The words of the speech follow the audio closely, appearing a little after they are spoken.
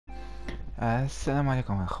السلام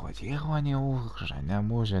عليكم اخواتي اخواني، ورجعنا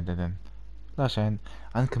مجددا عشان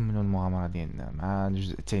غنكملوا المغامرة ديالنا مع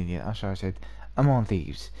الجزء الثاني ديال انشارتد امون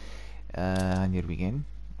ثيفز. غندير بيجين.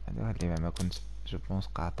 هاد اللعبة ما كنت جو بونس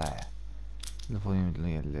قاطع الفوليوم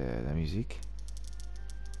ديال لا ميوزيك.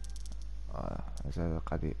 مازال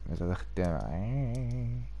القضية مازال خدامة.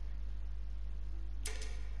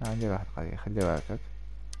 عندي واحد القضية خليوها هكاك.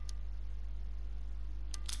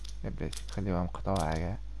 يا بلاتي خليوها مقطوعة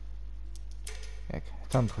كاع ياك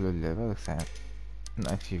حتى ندخلو اللعبة ديك الساعة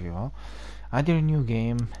نأكتيفيوها. غندير نيو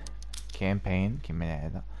جيم كامبين كيما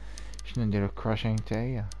العادة. شنو نديرو كراشينغ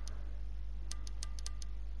تاعي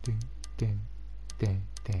تن تن تن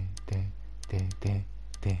تن تن تن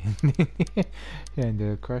تن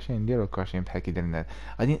نديرو كراشينغ بحال كي درنا.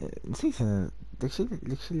 غادي نسيت انا داكشي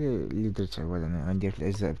اللي درت عوال. انا غندير في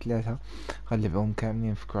الاجزاء بثلاثة غنلعبهم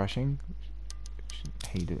كاملين في كراشينغ.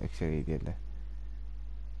 نحيدو الاكثرية ديالها.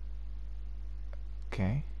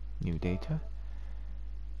 اوكي نيو داتا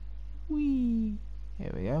وي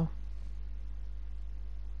here we go.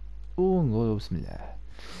 ونقولوا بسم الله.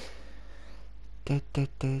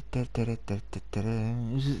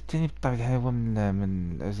 الجزء الثاني بطبيعة الحال هو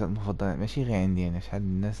من الأجزاء المفضلة، ماشي غير عندي أنا، شحال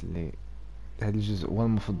الناس اللي هذا الجزء هو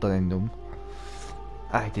المفضل عندهم.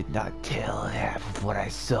 I did not tell half of what I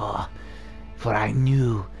saw, for I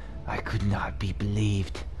knew I could not be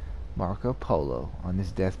believed. Marco Polo on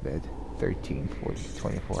his deathbed,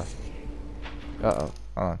 13/40/24. Uh-oh,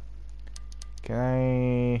 hold on. Can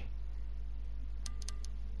I...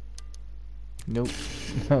 Nope.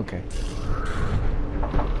 Okay.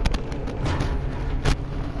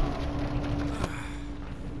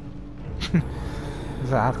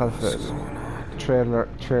 عقل في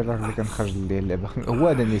تريلر اللي كان خرج ديال اللعبة هو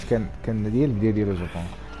هذا اللي كان ديال البداية ديالو جوبون.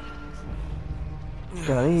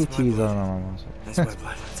 كان غير تيزر نورمالمون.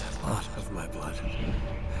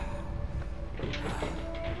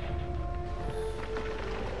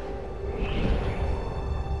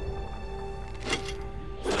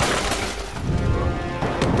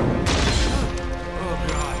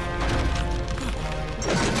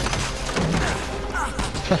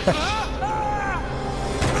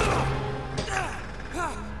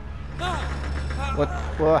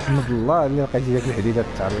 واحمد الله اللي لقيتي داك الحديده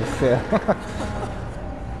تعرف فيها.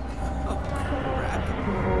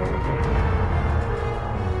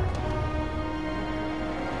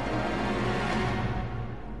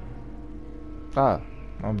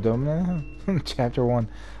 نبدأ من هنا. Chapter 1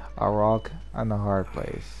 A rock and a hard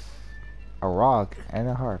place. A rock and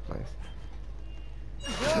a hard place.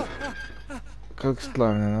 كيفاش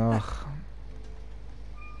تطلع من هنا اخ؟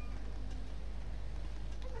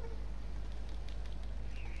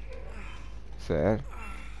 سهل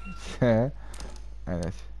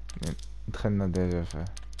علاش دخلنا ديجا فيه.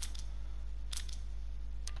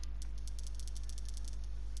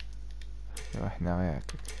 حنا غير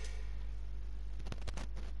هكاك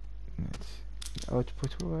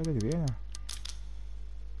الاوتبوت هو هذاك ديالنا.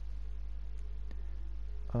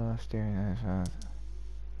 staring at a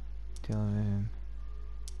television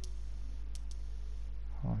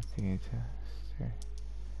home theater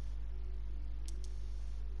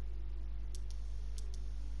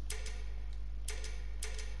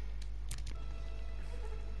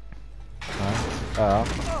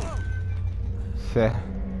سهل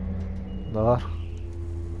ظهر.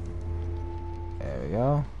 There we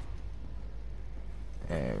go.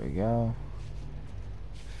 There we go.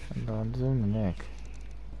 نزوم هناك.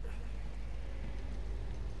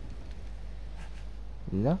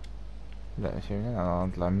 لا شي انا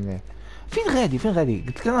نطلع من هنا. فين غادي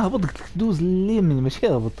قلت لك انا هبط، قلت لك دوز اليمين ماشي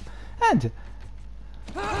هبط انت.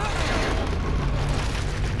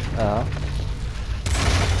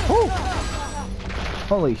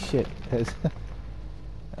 Holy shit.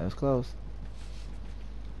 That was close.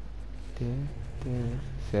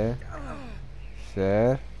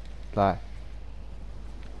 سير طلع.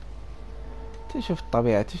 تشوف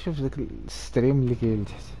الطبيعة، تشوف ذاك الستريم اللي كاين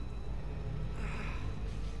لتحت.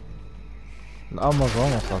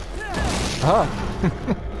 الامازون وصل.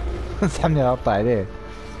 سحبني غطى عليه.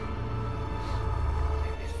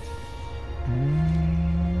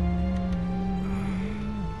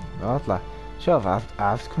 اطلع شوف.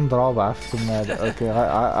 عرفتكم ضرابة، عرفتكم هذا. اوكي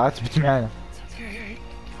عاتبت معانا.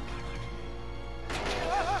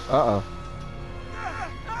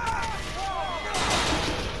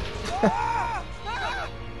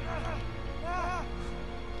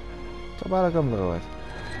 تبارك من الغوات.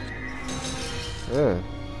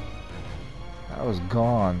 I was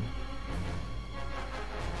gone.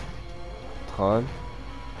 دخل.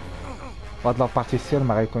 وهاد لابارتي سير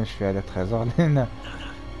ما غيكونش فيها هذا التريزور لأن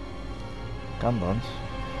كنظنش.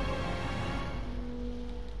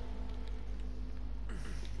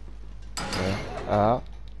 اه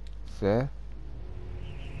سي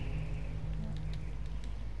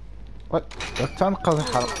وات تنقذ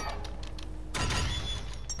الحرب.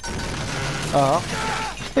 اه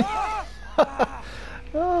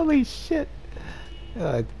holy shit.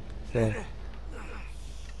 سي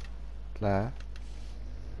طلع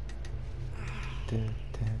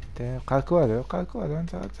بقاك والو بقاك والو.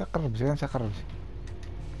 انت قربتي انت قربتي.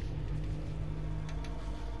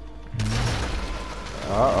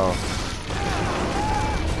 اه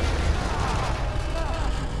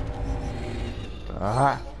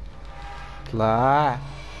طلع طلع.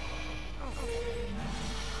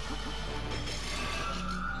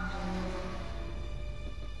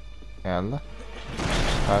 يلا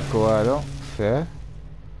بقاك والو. سير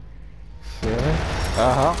سير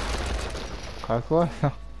اها بقاك والو.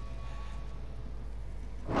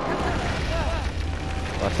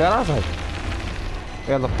 سير راسك.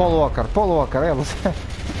 يلا بول ووكر بول ووكر يلا سير.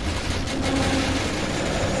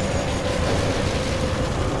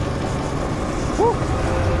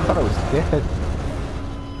 ترى وستيت.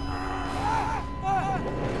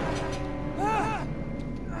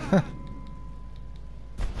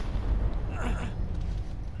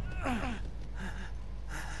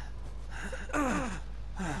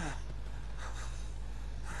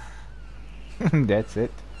 That's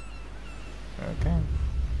it. Okay.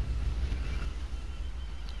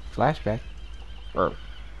 Flashback. Or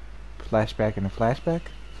flashback and a flashback.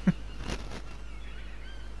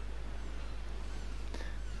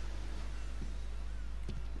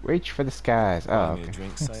 Reach for the skies. Oh, okay.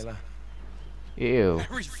 Drink, sailor. Ew.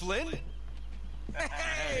 Harry Flynn?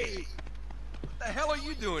 Hey! What the hell are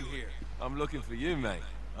you doing here? I'm looking for you, mate.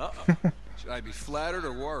 Uh-oh. Should I be flattered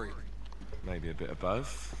or worried? Maybe a bit of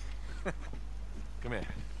both. Come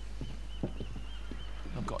here.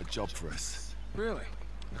 I've got a job for us. Really?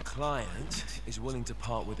 The client is willing to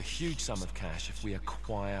part with a huge sum of cash if we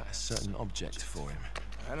acquire a certain object for him.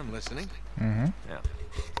 Alright, I'm listening. Mm-hmm. Now,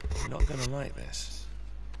 you're not gonna like this.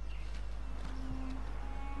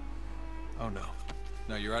 Oh no.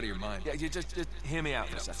 No, you're out of your mind. Yeah, you just hear me out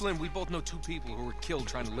for a second. Flynn, we both know two people who were killed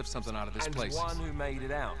trying to lift something out of this And place. one who made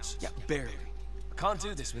it out. Yeah, barely. I can't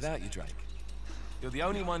do this without you, Drake. You're the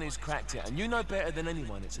only one who's cracked it, and you know better than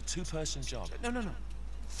anyone it's a two-person job. No.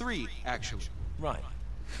 3, actually. Right.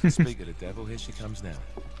 Speak of the devil, here she comes now.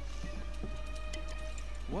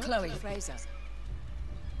 What? Chloe Fraser.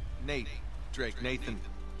 Nate. Drake. Nathan.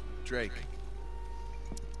 Drake.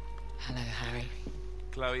 Hello, Harry.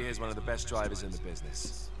 Chloe is one of the best drivers in the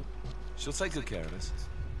business. She'll take good care of us.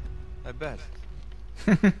 I bet.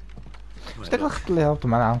 اش داك الخط اللي هبط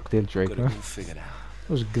مع العنق ديال Got دريك؟ it all figured out.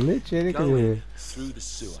 واش جليتش هذيك؟ Go in through the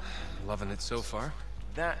sewer. Loving it so far.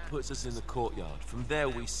 That puts us in the courtyard. From there,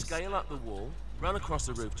 we scale up the wall, run across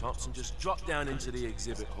the rooftops, and just drop down into the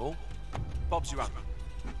exhibit hall. Bob's your uncle.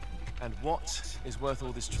 And what is worth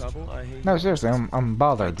all this trouble, I hear? No, seriously, I'm I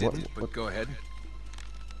bothered. didn't, but go ahead.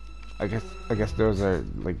 I guess those are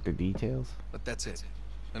like the details. But that's it.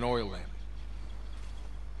 An oil lamp.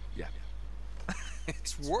 Yeah.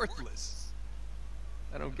 It's worthless.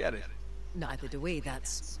 I don't get it. Neither do we.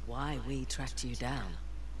 That's why we tracked you down.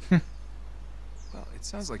 Well, it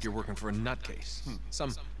sounds like you're working for a nutcase.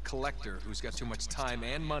 Some collector who's got too much time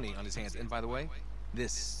and money on his hands. And by the way,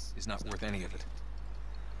 this is not worth any of it.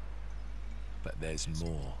 But there's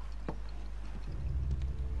more.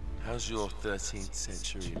 How's your 13th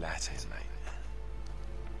century Latin, mate?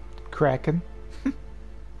 Kraken.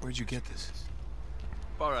 Where'd you get this?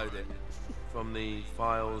 Borrowed it from the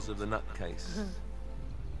files of the nutcase.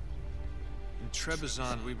 In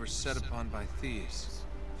Trebizond, we were set upon by thieves.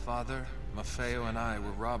 Father, Maffeo, and I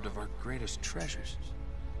were robbed of our greatest treasures.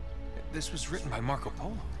 This was written by Marco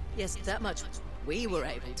Polo. Yes, that much we were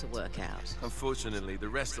able to work out. Unfortunately, the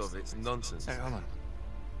rest of it's nonsense. Hey, hold on.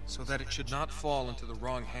 So that it should not fall into the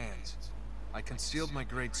wrong hands, I concealed my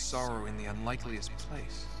great sorrow in the unlikeliest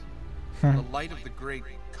place. The light of the great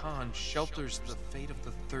Khan shelters the fate of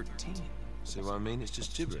the 13. See what I mean? It's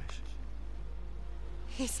just gibberish.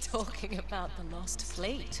 He's talking about the lost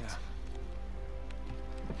fleet. Yeah.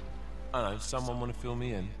 I know, someone want to fill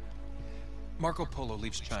me in? Marco Polo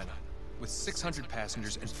leaves China with 600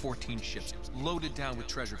 passengers and 14 ships, loaded down with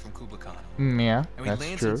treasure from Kublai Khan. Yeah, And he that's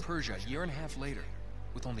lands true. in Persia a year and a half later,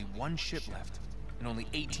 with only 1 ship left and only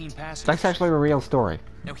 18 passengers. That's actually a real story.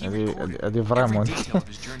 Now he هذه recorded هذه every فريمون. detail of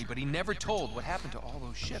his journey, but he never told what happened to all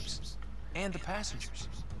those ships and the passengers.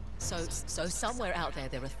 So somewhere out there,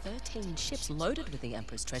 there are 13 ships loaded with the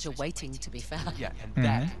Emperor's treasure waiting to be found. Yeah, and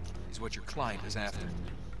that is what your client is after.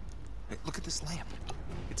 Hey, look at this lamp.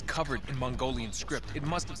 It's covered in Mongolian script. It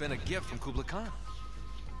must have been a gift from Kublai Khan.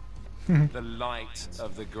 The light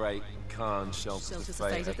of the great Khan shelters the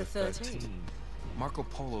fate of the 13. Marco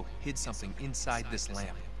Polo hid something inside this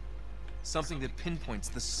lamp. Something that pinpoints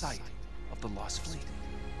the site of the lost fleet.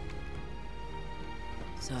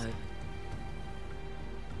 So,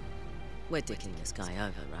 we're dicking this guy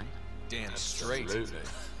over, right? Damn straight. Absolutely.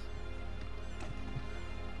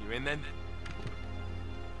 You in then?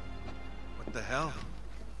 What the hell?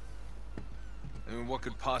 I mean, what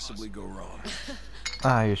could possibly go wrong?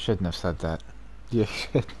 Ah, you shouldn't have said that. You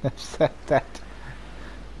shouldn't have said that.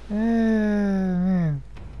 Man.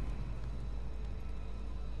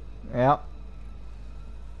 Yep.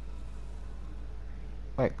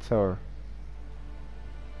 Wait, so...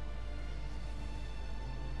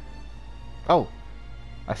 Oh!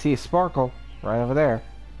 I see a sparkle right over there.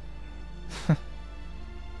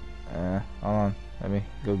 Hold on. Let me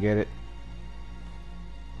go get it.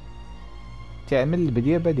 تعمل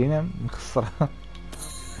البديهة بدينا مخسرة.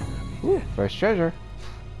 Ooh, first treasure.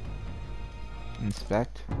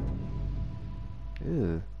 Inspect.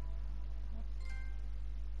 Ew.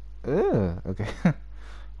 Ugh. Okay.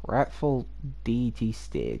 Ratful deity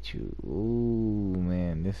statue. Ooh,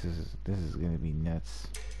 man, this is gonna be nuts.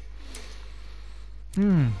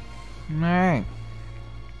 Alright.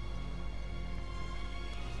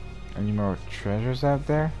 Any more treasures out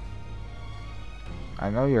there? I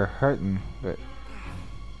know you're hurting, but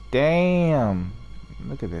damn!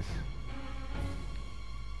 Look at this.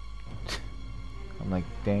 I'm like,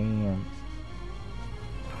 damn.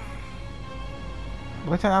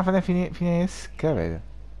 بغيت نعرف انا فين السكة بعدا.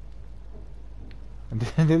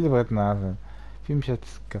 هادي اللي بغيت نعرف فين مشات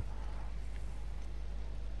السكة.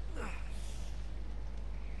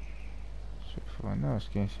 شوف هنا واش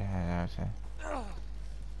كاين شي حاجة عاوتاني.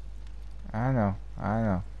 I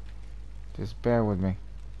know. Just bear with me.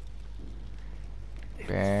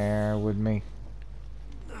 Bear with me.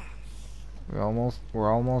 We're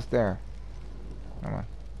almost there. Come on.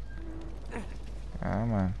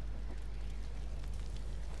 Come on.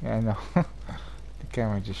 Yeah, I know. The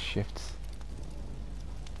camera just shifts.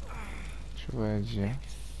 Treasure.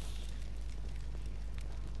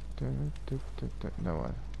 No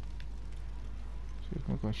one. شوف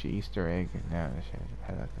ما يكونش Easter egg. لا لا شيء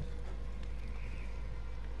بحال هكاك.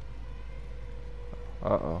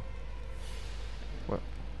 Uh-oh.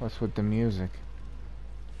 What's with the music?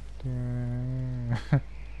 Dun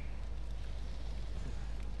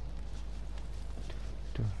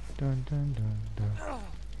dun dun dun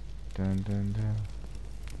dun dun dun.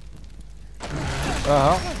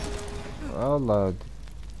 Oh Lord.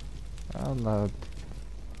 Oh Lord.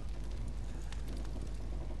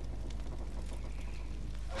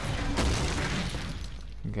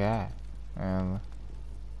 God.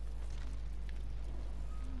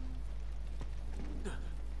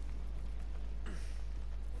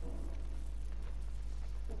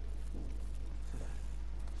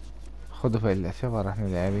 خذوا في الاعتبار احنا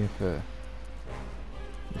لاعبين في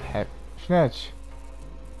الحب. شناتش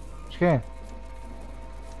اش كاين؟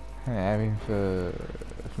 احنا لاعبين في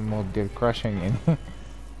المود ديال كراشينج يعني.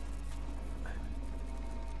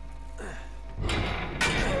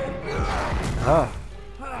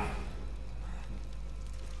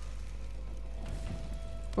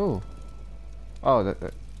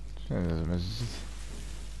 that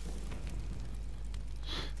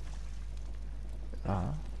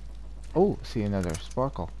oh, see another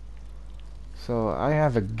sparkle. So I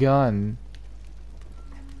have a gun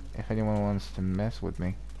if anyone wants to mess with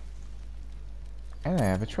me. And I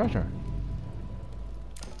have a treasure.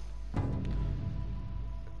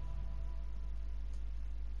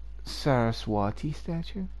 Saraswati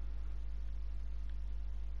statue?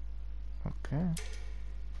 Okay.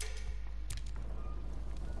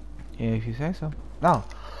 If you say so. No.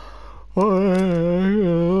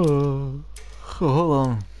 Hold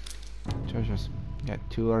on. Treasures. Got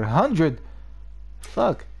 200.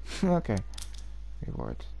 Fuck. Okay.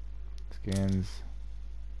 Rewards. Skins.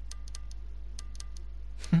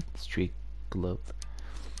 Street glove.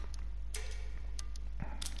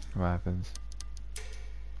 Weapons.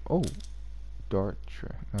 Oh. Dart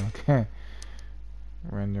trick. Okay.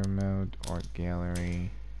 Render mode. Art gallery.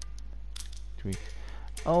 Tweak.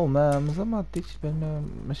 Oh man, مازال ما عطيتش بان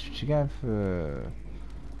ما شفتش كاع في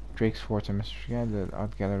دريكس فورت، ما شفتش كاع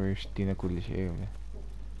الارت جاليري شدينا كل شيء ولا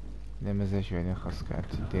لا مازالش يعني خاصك عاد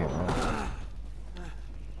تدير.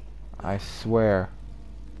 I swear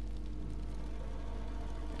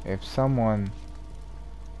if someone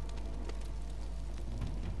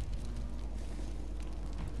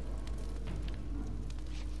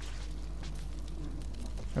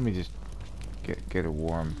let me just get a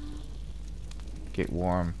warm. Get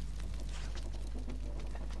warm.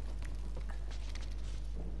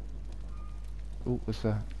 Ooh, what's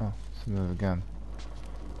that? Oh, it's another gun.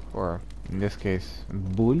 Or, in this case,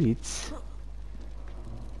 bullets.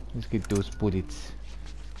 Let's get those bullets.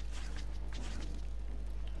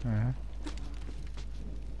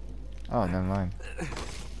 Oh, never mind.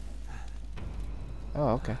 Oh,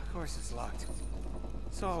 okay. Of course it's locked.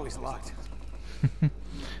 It's always locked.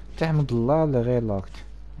 تحمد الله اللي غير locked.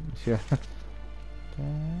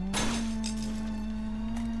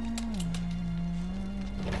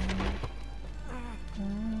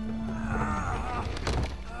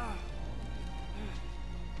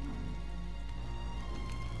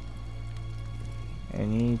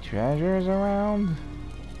 Any treasures around?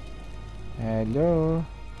 Hello?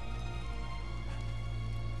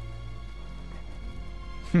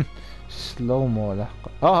 Slow-mo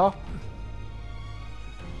لحقا.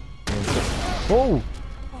 Oh!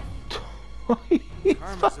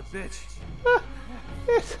 Karma's a bitch.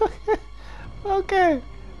 It's okay.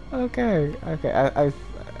 Okay.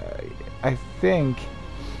 I think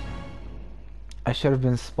I should have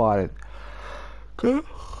been spotted.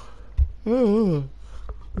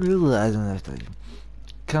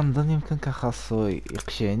 كنظن يمكن كان خاصو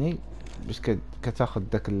يقشعني باش كتاخد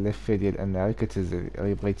داك اللفه ديال انها كتهز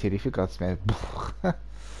يبغي يتيري فيك غتسمع بوخ.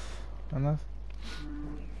 انا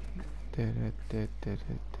اوكي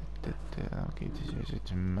تجي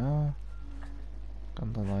تما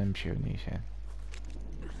كنظن غنمشيو نيشان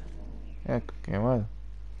ياك كاين والو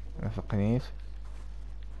مفقنيش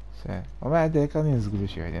ساهل ومع ذلك غادي نزقلو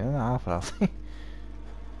شي وحدين انا عارف راسي.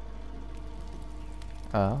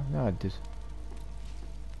 لا غدوز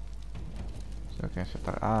كاين شي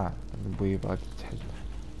طرق البويبه غادي تتحل.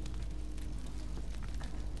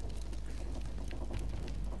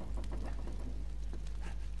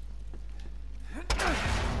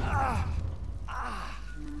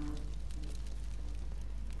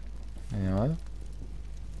 يعني هذا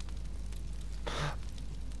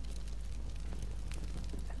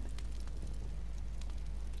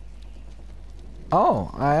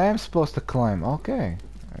Oh, I am supposed to climb. Okay.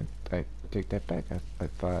 I take that back. I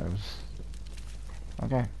thought it was...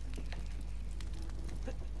 Okay.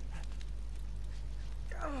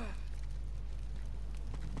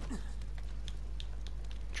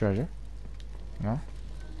 Treasure? No?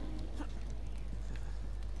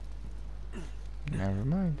 Never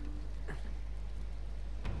mind.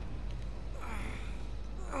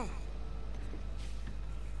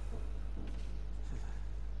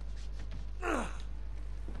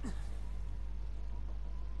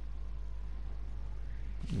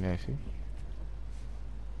 ماشي.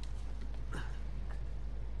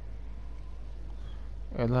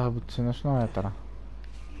 يلا هبطنا شنو يا ترى؟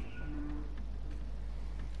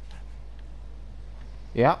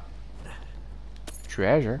 Yeah.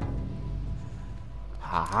 Treasure.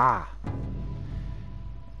 Haha.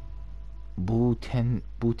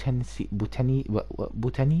 Bhutanese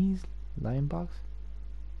lion box?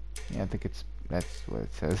 Yeah, I think that's what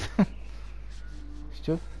it says.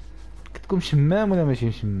 شوف كتكون شمام ولا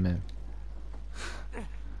ماشي شمام؟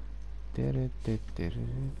 ايش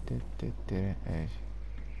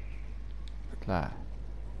طلع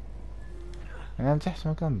انا لتحت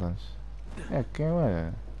ما كنظنش ياك كاين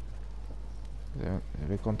والو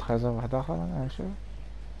بيكون تخازن واحد اخر انا نشوف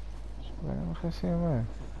انا ما خاسين والو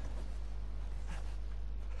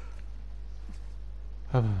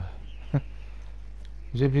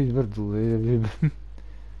جاب لي البرد والله جاب لي البرد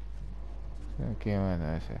كاين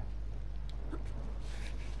والو اسف.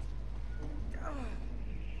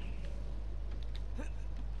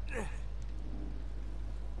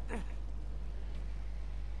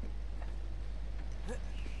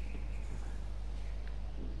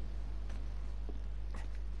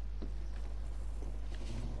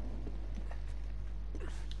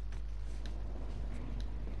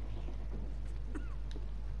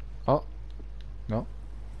 Oh, no.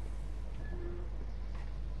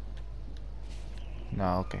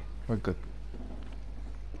 No, okay. We're good.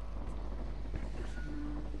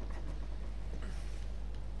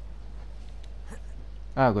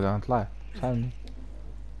 Good on fly. Time.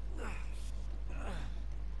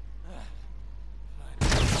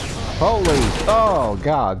 Holy! Oh,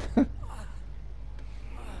 God.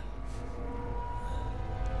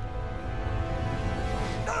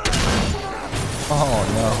 Oh,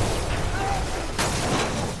 no.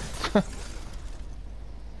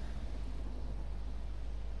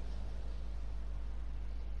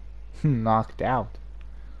 Knocked out.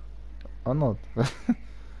 Oh no.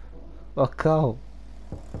 Oh cow.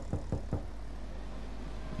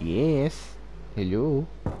 Yes. Hello.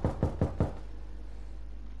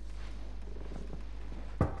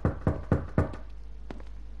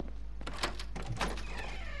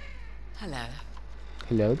 Hello.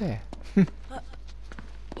 Hello there.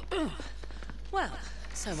 Well,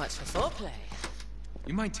 so much for foreplay.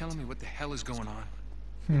 You mind telling me what the hell is going on?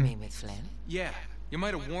 You mean with Flynn? Yeah, you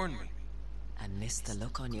might have warned me. And missed the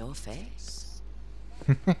look on your face?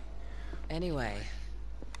 Anyway,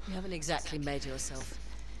 you haven't exactly made yourself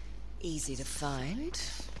easy to find.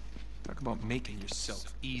 Talk about making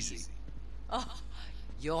yourself easy. Oh,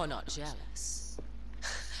 you're not jealous.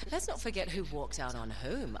 Let's not forget who walked out on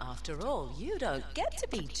whom. After all, you don't get to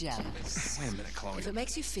be jealous. Wait a minute, Chloe. If it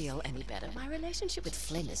makes you feel any better, my relationship with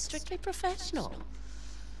Flynn is strictly professional.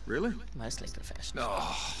 Really? Mostly professional.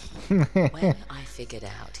 Oh. When I figured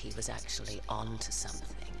out he was actually on to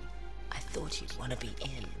something, I thought you'd want to be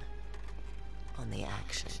in on the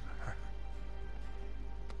action.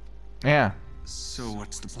 Yeah. So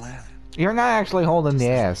what's the plan? You're not actually holding the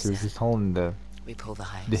ass. You're just holding the We pull the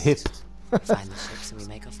heist. hip. Find the ships and we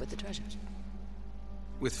make off with the treasure.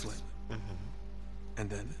 With Flynn. And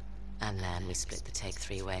then? And then we split the take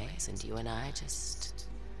 3 ways and you and I just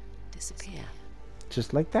disappear.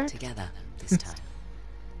 Just like that? Together this time.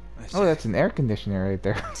 Oh, that's an air conditioner right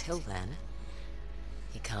there. Until then,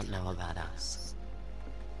 he can't know about us.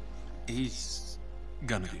 He's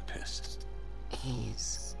gonna be pissed.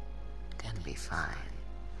 He's gonna be fine.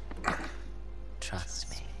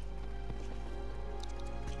 Trust me.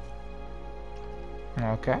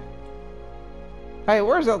 Okay. Hey,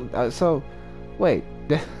 where's the... so, wait.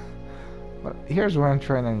 Here's what I'm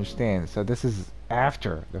trying to understand. So this is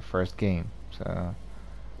after the first game. So...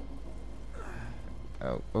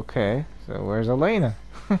 oh, okay. So where's Elena?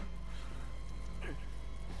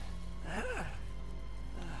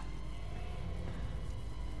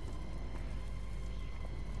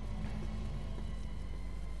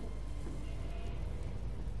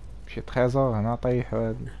 شي تريزور هنا طيح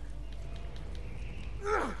هاد.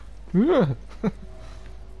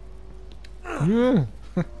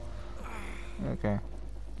 Okay.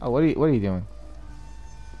 Oh, what are you doing?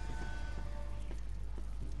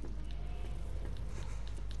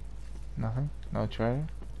 Nothing? No treasure?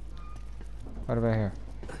 What about here?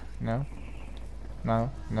 No? No?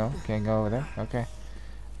 No? Can't go over there? Okay.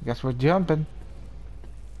 Guess we're jumping.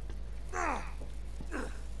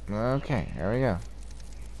 Okay, there we go.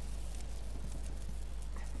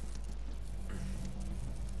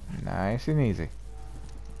 Nice and easy.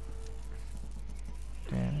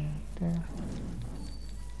 There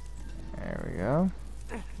we go.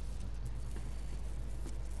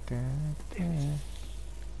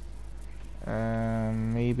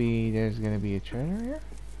 Maybe there's gonna be a treasure here?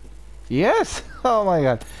 Yes! Oh my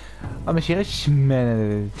god. ماشي غير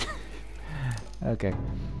شمال. Okay.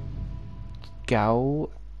 Gao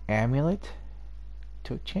amulet?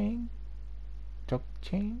 Tokchain?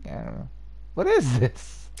 Tokchain? I don't know. What is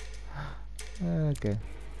this? Okay.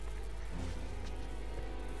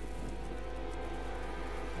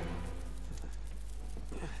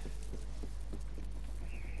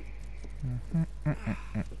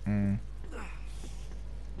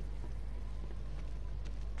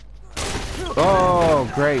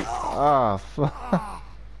 Oh, great. Oh, fuck.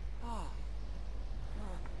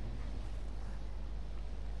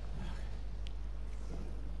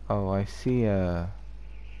 Oh, I see,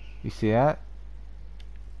 you see that?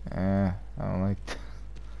 I don't like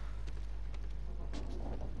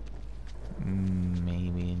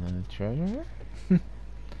maybe another treasure?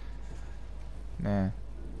 Nah.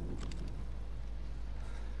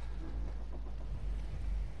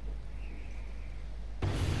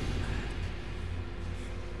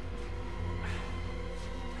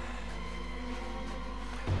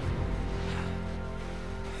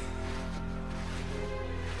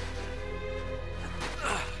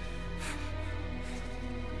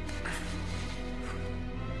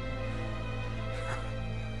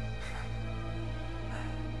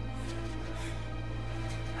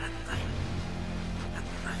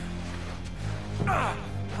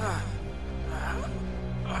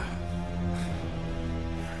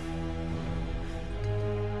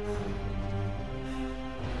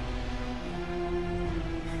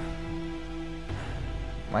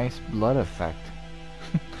 Nice blood effect.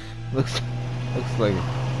 looks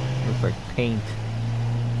like paint.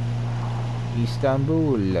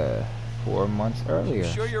 Istanbul, 4 months earlier.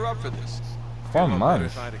 Sure you're up for this? 4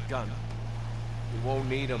 months. If I had a gun, we won't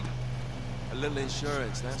need them. A little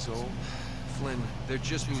insurance, that's all. Flynn, they're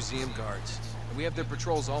just museum guards. We have their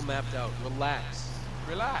patrols all mapped out. Relax.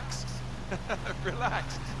 Relax.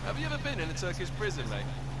 Relax. Have you ever been in a Turkish prison, mate?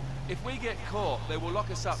 If we get caught, they will lock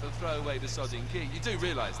us up and throw away the sodding key. You do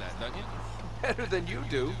realise that, don't you? Better than you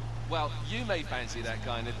do. Well, you may fancy that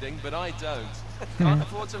kind of thing, but I don't. Can't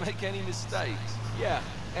afford to make any mistakes. Yeah,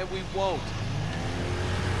 and we won't.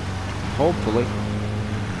 Hopefully.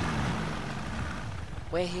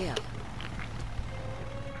 We're here.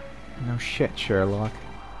 No shit, Sherlock.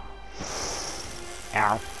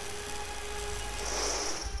 Ow.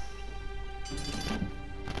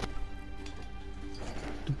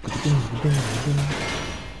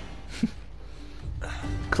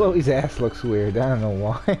 Chloe's ass looks weird, I don't know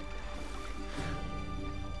why.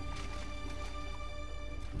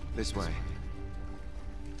 This way.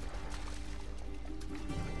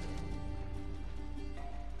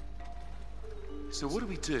 So what do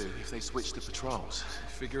we do if they switch the patrols?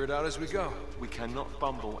 Figure it out as we go. We cannot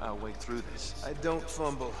bumble our way through this. I don't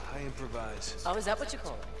fumble, I improvise. Oh, is that what you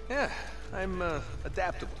call it? Yeah, I'm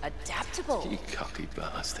adaptable. Adaptable. You cocky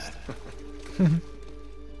bastard.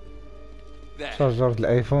 There. شجرة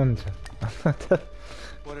الايفون.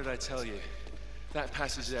 What did I tell you? That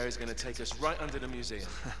passage there is going to take us right under the museum.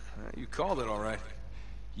 You called it all right.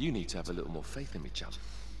 You need to have a little more faith in me, chum.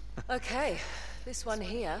 Okay, this one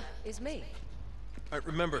here is me. All right,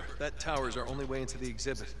 remember, that tower is our only way into the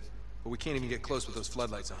exhibit. But we can't even get close with those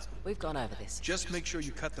floodlights on. We've gone over this. Just make sure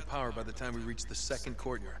you cut the power by the time we reach the second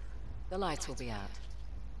courtyard. The lights will be out.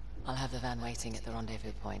 I'll have the van waiting at the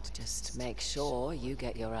rendezvous point. Just make sure you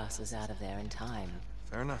get your asses out of there in time.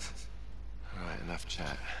 Fair enough. All right, enough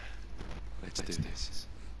chat. Let's do this.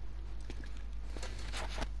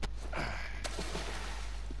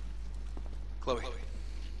 Chloe.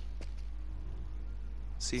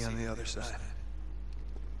 See you on the other side.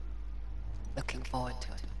 Looking forward to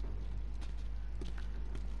it.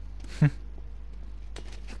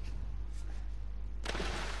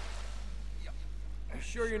 You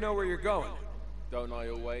sure you know where you're going? Don't I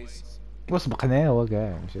always? وسبقناه هو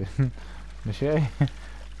قاع ماشي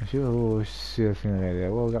هو وش يصير فينا غير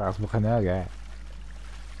هو قاع سبقناه قاع.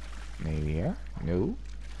 Maybe yeah? No.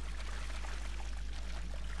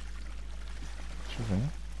 شوف هنا.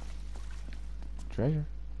 Treasure.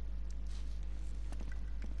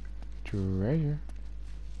 Treasure.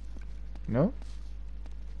 No?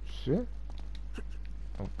 Shit.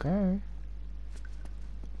 Okay.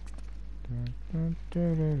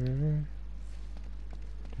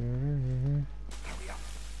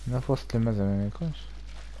 هنا في وسط المزرعة ما يكونش.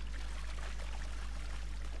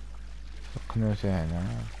 قناة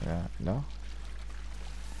هنا. لا.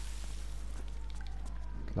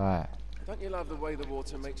 طلع. Don't you love the way the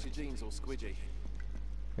water makes your jeans all squidgy?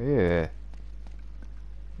 Yeah.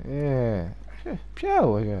 Yeah.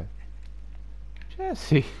 Pure, yeah.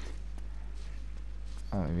 Jesse.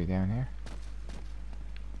 Oh, maybe down here.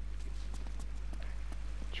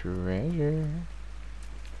 Treasure.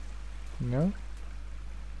 No.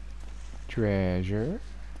 Treasure.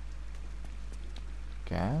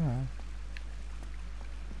 Come on.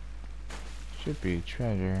 Should be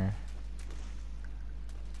treasure.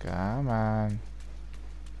 Come on.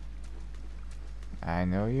 I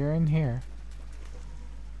know you're in here.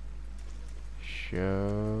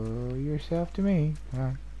 Show yourself to me. Come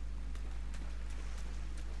on.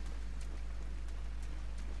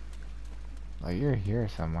 Oh, you're here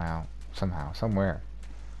somehow. Somewhere.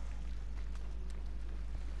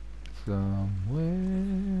 Somewhere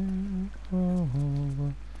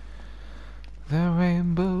over the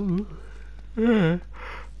rainbow.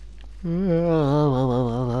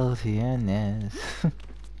 Oceanus.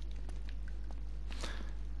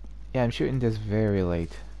 Yeah, I'm shooting this very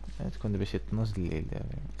late. تكون دابا شي 12 الليل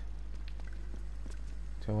دابا.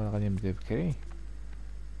 تا هو غادي نبدا بكري.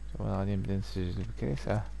 نسجل بكري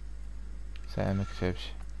ساعة ما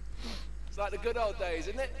كتبش. It's like the good old days,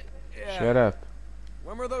 isn't it? Yeah. Shut up.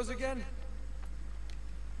 When were those again?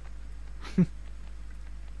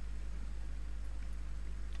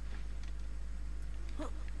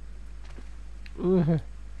 Ooh.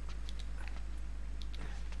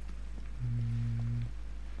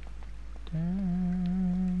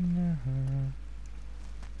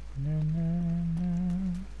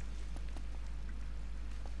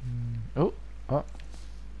 Oh, oh.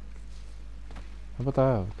 What about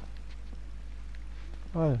that?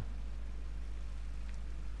 What?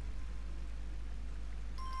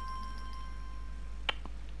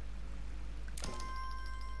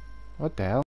 What the hell?